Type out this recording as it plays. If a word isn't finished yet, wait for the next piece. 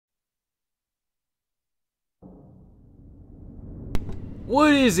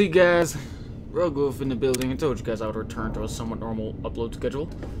What is it, guys? Rugwolf in the building. I told you guys I would return to a somewhat normal upload schedule.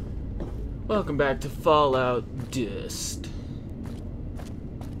 Welcome back to Fallout Dust.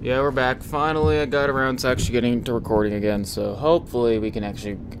 Yeah, we're back. Finally, I got around to actually getting into recording again, so hopefully we can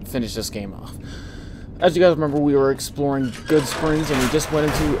actually finish this game off. As you guys remember, we were exploring Good Springs, and we just went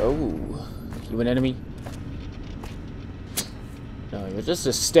into... Oh, you an enemy? No, you're just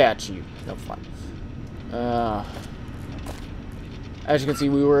a statue. No fun. As you can see,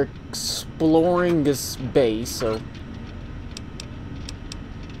 we were exploring this base, so...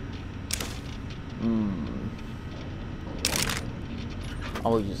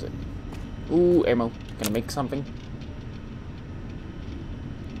 I'll use it. Ooh, ammo. Gonna make something.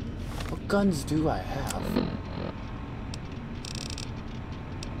 What guns do I have?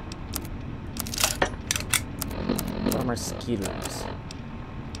 What are my skills?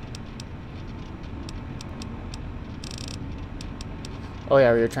 Oh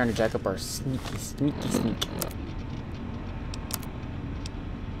yeah, we were trying to jack up our sneak.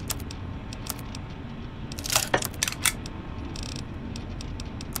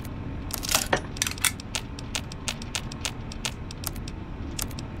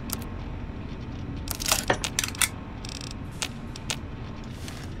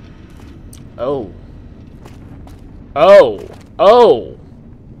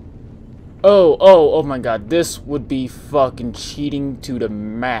 Oh my god, this would be fucking cheating to the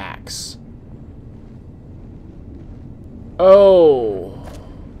max. Oh.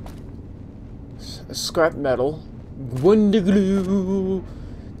 Scrap metal. Wonder glue.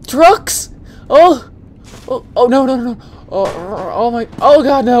 Trucks! Oh, no. Oh my, oh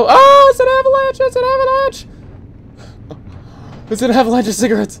god, no. Oh, it's an avalanche, It's an avalanche of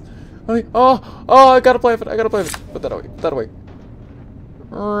cigarettes. I gotta play with it, Put that away.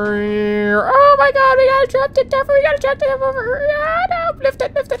 Oh my god, we gotta trap the devil, over. Ah, no, lift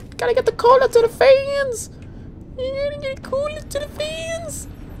it. Gotta get the cola to the fans. You gotta get cola to the fans.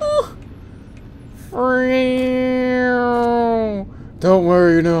 Oh. Don't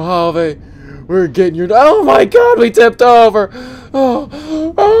worry, no, Harvey. We're getting your... Oh my god, we tipped over. Oh,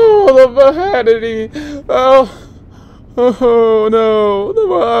 the vanity. Oh no, the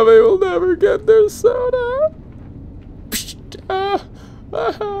Mojave will never get their soda.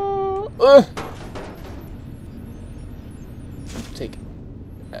 Take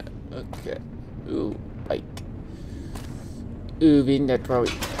it. Okay. Ooh, bike. Ooh, being that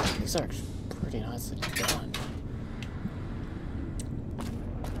probably. These are actually pretty nicely done.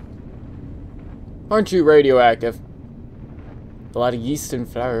 Aren't you radioactive? A lot of yeast and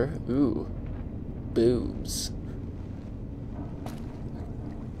flour. Ooh. Boobs.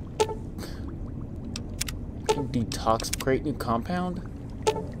 Detoxicate new compound.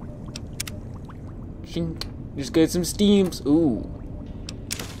 Shink. Just get some steams. Ooh.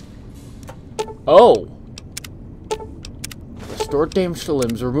 Oh. Restore damaged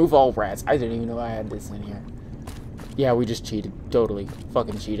limbs. Remove all rats. I didn't even know I had this in here. Yeah, we just cheated. Totally.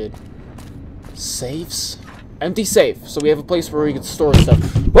 Fucking cheated. Safes? Empty safe. So we have a place where we can store stuff.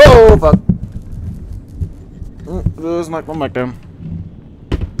 Whoa, fuck. Just knock my mic down.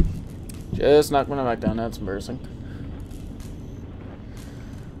 Just knock my mic down. That's embarrassing.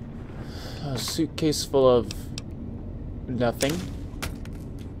 A suitcase full of nothing.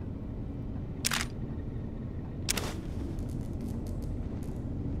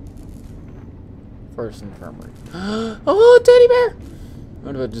 First infirmary. Oh, teddy bear!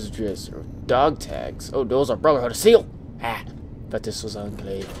 What about this dress? Dog tags. Oh, those are Brotherhood of Seal. Ah, bet this was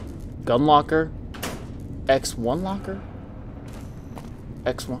Enclave. Gun locker. X1 locker.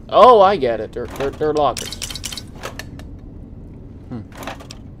 X1. Oh, I get it. They're lockers.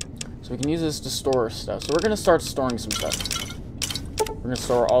 So we can use this to store stuff. So we're gonna start storing some stuff. We're gonna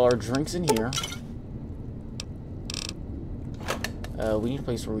store all our drinks in here. We need a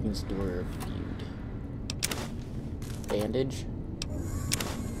place where we can store food. Bandage.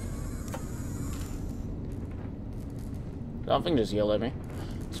 Something just yelled at me.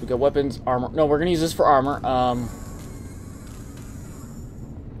 So we got weapons, armor. No, we're gonna use this for armor.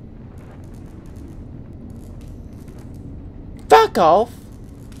 Fuck off!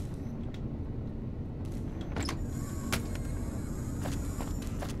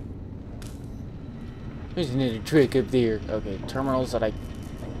 There's another trick up there. Okay, terminals that I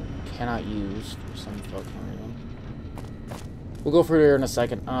cannot use for some fucking reason. We'll go through there in a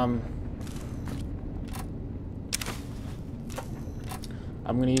second. I'm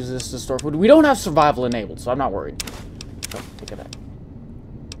gonna use this to store food. We don't have survival enabled, so I'm not worried. Oh, take it back.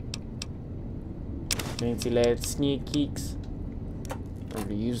 Fancy lad sneak geeks. We're going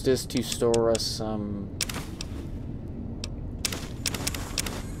to use this to store us some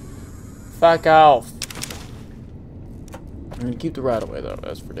Back off. I'm gonna keep the rat away though,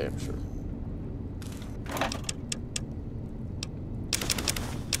 that's for damn sure.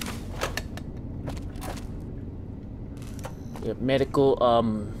 We have medical,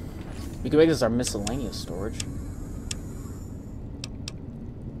 we can make this our miscellaneous storage.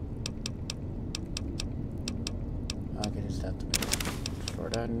 I can just have to store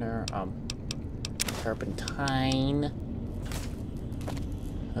that in there. Turpentine.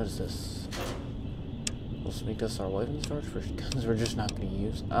 What is this? Let's make this our weapon storage for guns we're just not gonna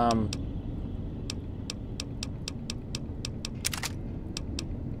use.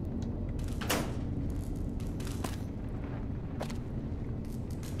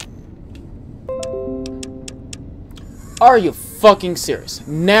 Are you fucking serious?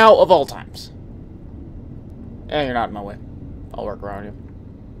 Now of all times. And you're not in my way. I'll work around you.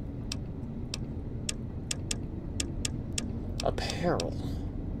 Apparel.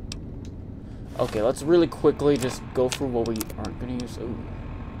 Okay, let's really quickly just go through what we aren't gonna use. Ooh.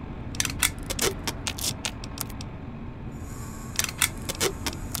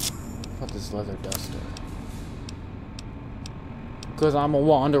 What this leather duster? Because I'm a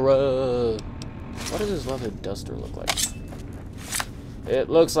wanderer. What does this leather duster look like? It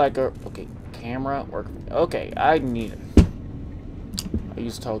looks like a... Okay, camera, work... Okay, I need it. I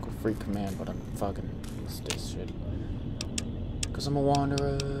use toggle free command, but I'm fucking use this shit. Because I'm a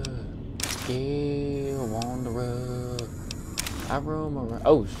wanderer. Yeah, a wanderer. I roam around...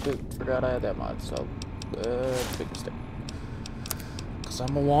 Oh, shit. Forgot I had that mod, so... big mistake. Because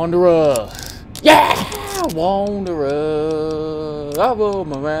I'm a wanderer. Yeah! Wanderer. I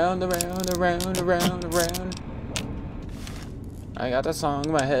roam around. I got that song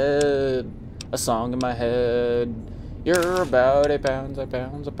in my head. A song in my head. You're about a pound. This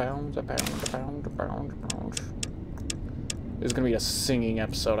is gonna be a singing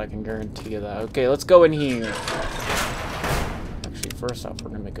episode, I can guarantee you that. Okay, let's go in here. Actually, first off, we're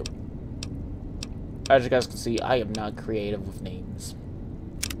gonna make a... As you guys can see, I am not creative with names.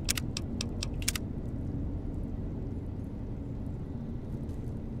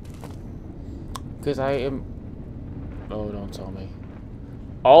 Because I am... Oh, don't tell me.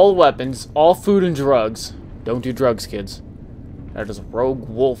 All weapons, all food and drugs. Don't do drugs, kids. That is a rogue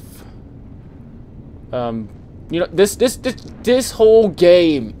wolf. You know, this whole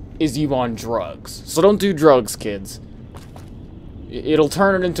game is you on drugs. So don't do drugs, kids. It'll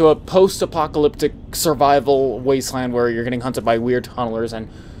turn it into a post-apocalyptic survival wasteland where you're getting hunted by weird tunnelers and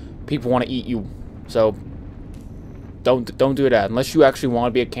people want to eat you. So don't do that. Unless you actually want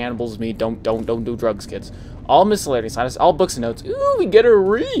to be a cannibal's meat, don't do drugs, kids. All miscellaneous items, all books and notes. Ooh, we get to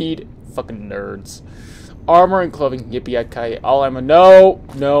read. Fucking nerds. Armor and clothing. Yippee-ki-yay. All I'm a... No.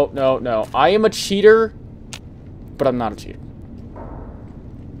 I am a cheater, but I'm not a cheater.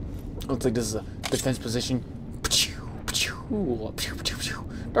 Looks like this is a defense position.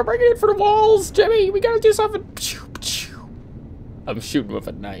 They're breaking it for the walls, Jimmy. We gotta do something. I'm shooting with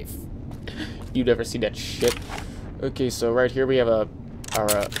a knife. You never see that shit. Okay, so right here we have our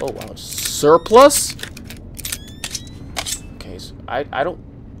oh wow, surplus. Okay, so I don't.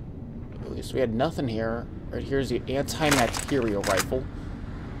 So we had nothing here. Right here's the anti-material rifle.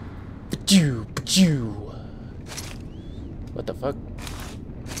 What the fuck?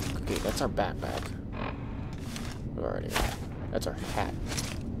 Okay, that's our backpack. Alright, that's our hat.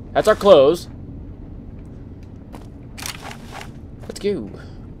 That's our clothes. Let's go.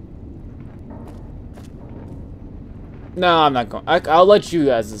 No, I'm not going. I'll let you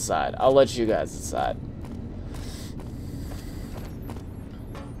guys decide.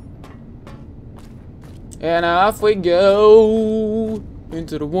 And off we go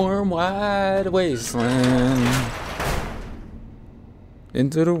into the warm, wide wasteland.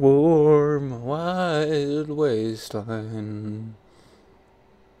 Into the warm, wide wasteland.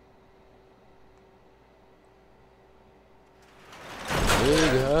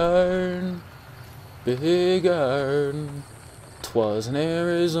 Big iron. 'Twas an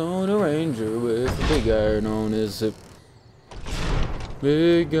Arizona Ranger with a big iron on his hip.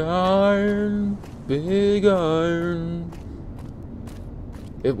 Big iron.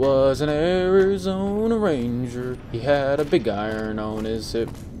 It was an Arizona Ranger. He had a big iron on his hip.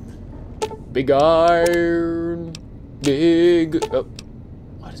 Big iron. Oh.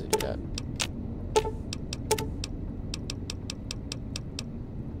 Why does it do that?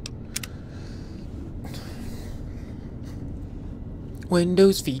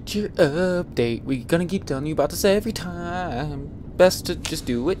 Windows feature update. We're gonna keep telling you about this every time. Best to just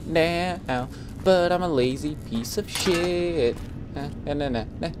do it now. But I'm a lazy piece of shit.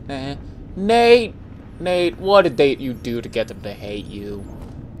 Nate, what did you do to get them to hate you?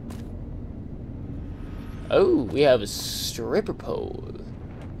 Oh, we have a stripper pole.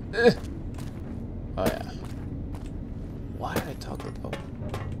 Oh, yeah. Why did I talk about...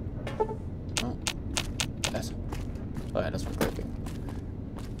 Oh, that's... Oh, yeah, that's what creepy.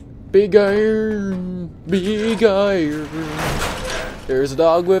 Big iron, big iron. There's a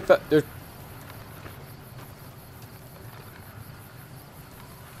dog with... There's...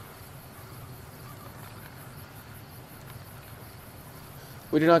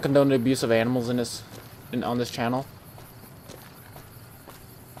 We do not condone the abuse of animals on this channel.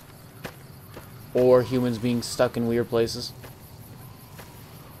 Or humans being stuck in weird places.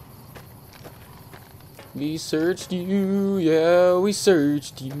 We searched you, yeah, we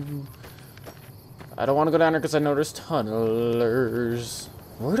searched you. I don't want to go down there because I know there's tunnelers.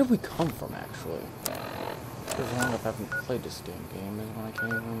 Where did we come from, actually? As long as I haven't played this damn game, is when I can't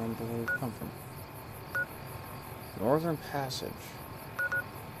even remember where we come from. Northern Passage.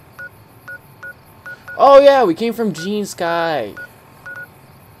 Oh yeah, we came from Gene Sky.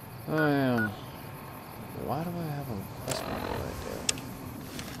 Oh yeah. Why do I have a quest marker right there?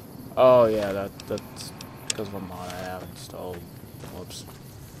 Oh yeah, that's because of a mod I have installed. Whoops.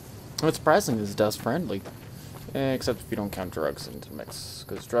 What's surprising is dust friendly. Except if you don't count drugs into the mix.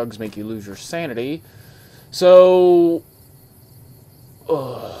 Because drugs make you lose your sanity. So...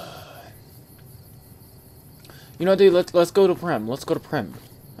 You know, dude, let's go to Prem. Let's go to Prem.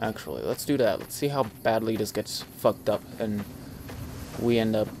 Actually, let's do that. Let's see how badly this gets fucked up and we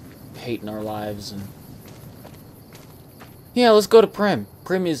end up hating our lives. And yeah, let's go to Prim.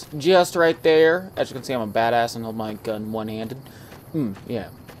 Prim is just right there. As you can see, I'm a badass and hold my gun one-handed. Yeah,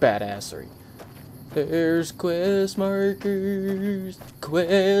 badassery. There's quest markers.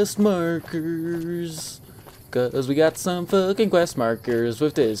 Quest markers. Cause we got some fucking quest markers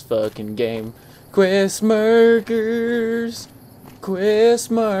with this fucking game. Quest markers.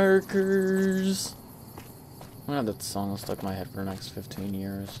 Quest markers. I have that song stuck in my head for the next 15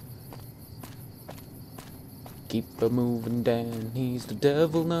 years. Keep a moving Dan, he's the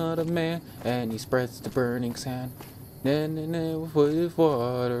devil, not a man, and he spreads the burning sand. With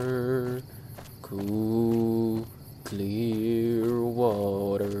water, cool, clear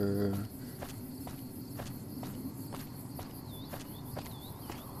water.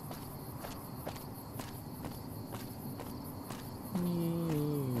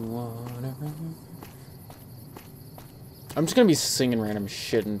 I'm just gonna be singing random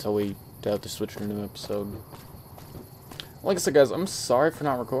shit until we have to switch to a new episode. Like I said, guys, I'm sorry for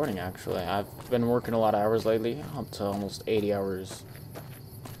not recording, actually. I've been working a lot of hours lately, up to almost 80 hours.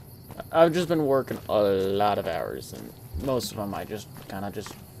 I've just been working a lot of hours, and most of them I just kind of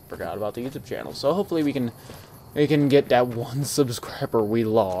just forgot about the YouTube channel. So hopefully we can get that one subscriber we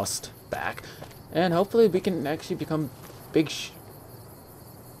lost back, and hopefully we can actually become big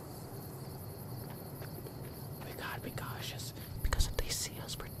We gotta be cautious, because if they see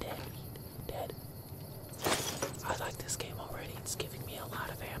us, we're dead. I like this game already. It's giving me a lot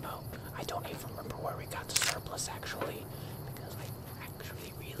of ammo. I don't even remember where we got the surplus, actually, because I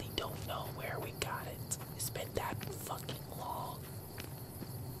actually really don't know where we got it. It's been that fucking long.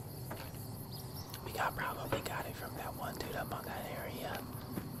 We probably got it from that one dude up on that area.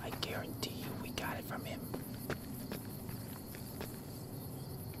 I guarantee you we got it from him.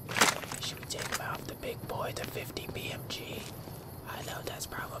 Should we take him out, the big boy, the 50 BMG? I know that's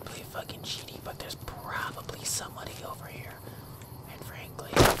probably fucking cheaty, but there's probably somebody over here. And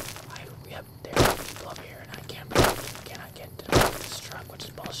frankly, yep, there's people over here, and I cannot get to this truck, which is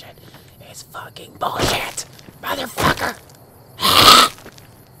bullshit. It's fucking bullshit, motherfucker!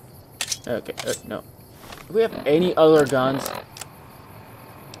 Okay, no. Do we have any other guns?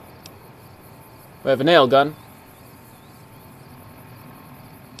 We have a nail gun.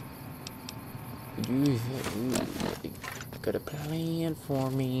 You got a plan for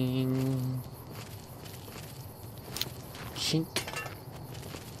me. Chink.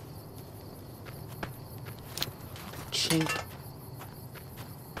 Chink.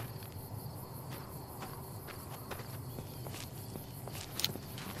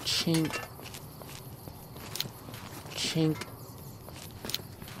 Chink. Chink.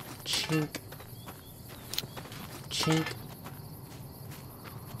 Chink. Chink.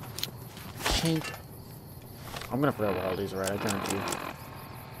 Chink. I'm gonna forget what all these are at, I guarantee you.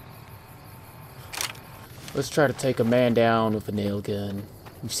 Let's try to take a man down with a nail gun.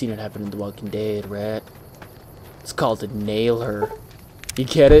 You've seen it happen in The Walking Dead, right? It's called the nail her. You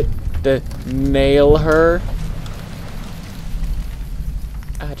get it? The nail her?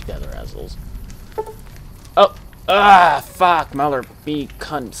 I had together, assholes. Oh! Ah! Fuck! Mother be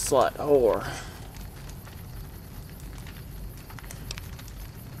cunt slut whore.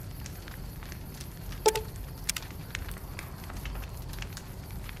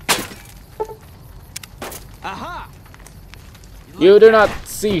 You do not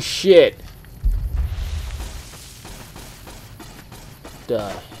see shit. The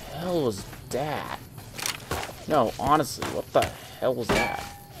hell was that? No, honestly, what the hell was that?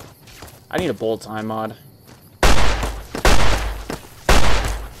 I need a bullet time mod.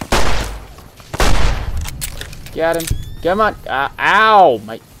 Get him. Come on. Ow!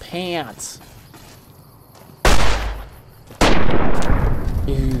 My pants.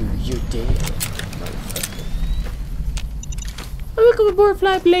 Ooh, you're dead, motherfucker. Welcome aboard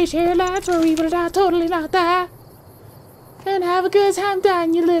Flight Blaze Airlines, where we will not totally not die. And have a good time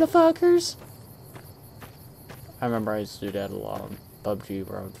dying, you little fuckers. I remember I used to do that a lot on PUBG,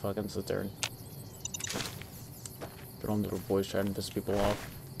 where I would fucking sit there and put on little voice chat and piss people off.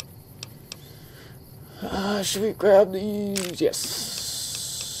 Should we grab these? Yes.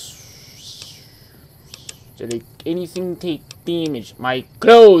 Did anything take damage? My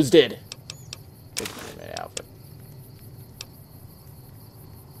clothes did. My outfit.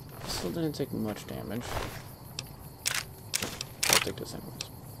 Still didn't take much damage. I'll take this anyways.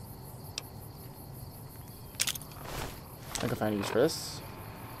 I can find use for this.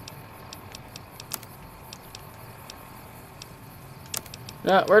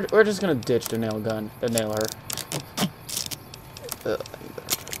 No, we're just gonna ditch the nail gun, the nail her. I need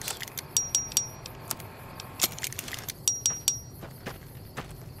better tricks.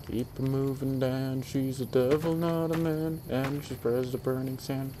 Keep her moving down. She's a devil, not a man, and she spreads the burning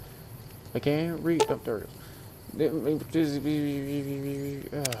sand. I can't read. Oh, there we go.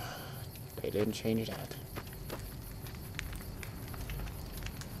 They didn't change that.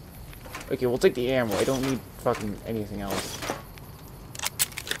 Okay, we'll take the ammo. I don't need fucking anything else.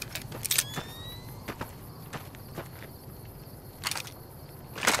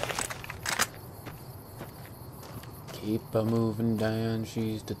 Keep her moving down,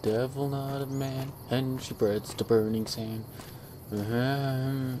 she's the devil, not a man, and she spreads the burning sand.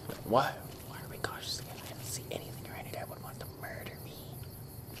 Why are we cautious again? I don't see anything or anyone that would want to murder me.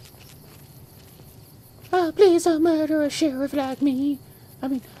 Oh, please don't murder a sheriff like me. I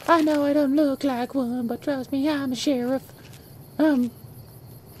mean, I know I don't look like one, but trust me, I'm a sheriff. A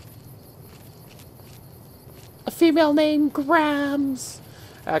female named Grimes.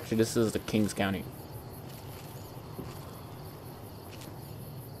 Actually, this is the Kings County.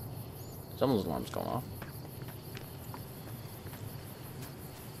 Someone's alarm's going off.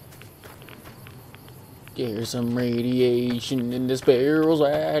 There's some radiation in this barrel's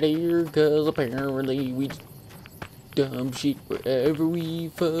right here, cause apparently we dump shit wherever we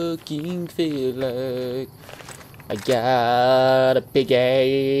fucking feel like. I got a big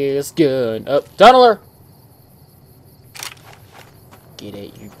ass gun. Oh, tunneler! Get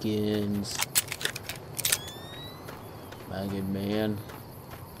at your guns. My good man.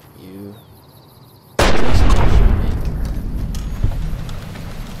 You.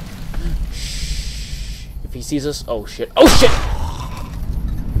 Shh. If he sees us, oh shit. Oh shit!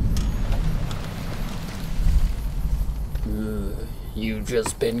 You've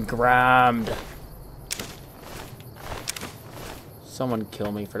just been grimed. Someone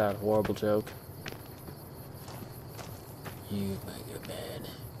kill me for that horrible joke. You, my good man,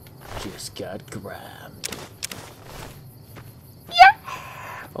 just got grimed. Yeah!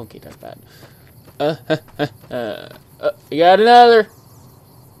 Okay, that's bad. You got another.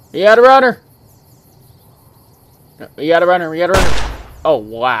 You got a runner. You got a runner. We got a runner. Oh,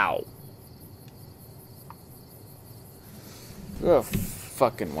 wow. Oh,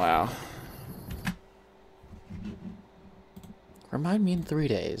 fucking wow. Remind me in 3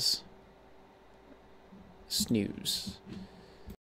 days. Snooze.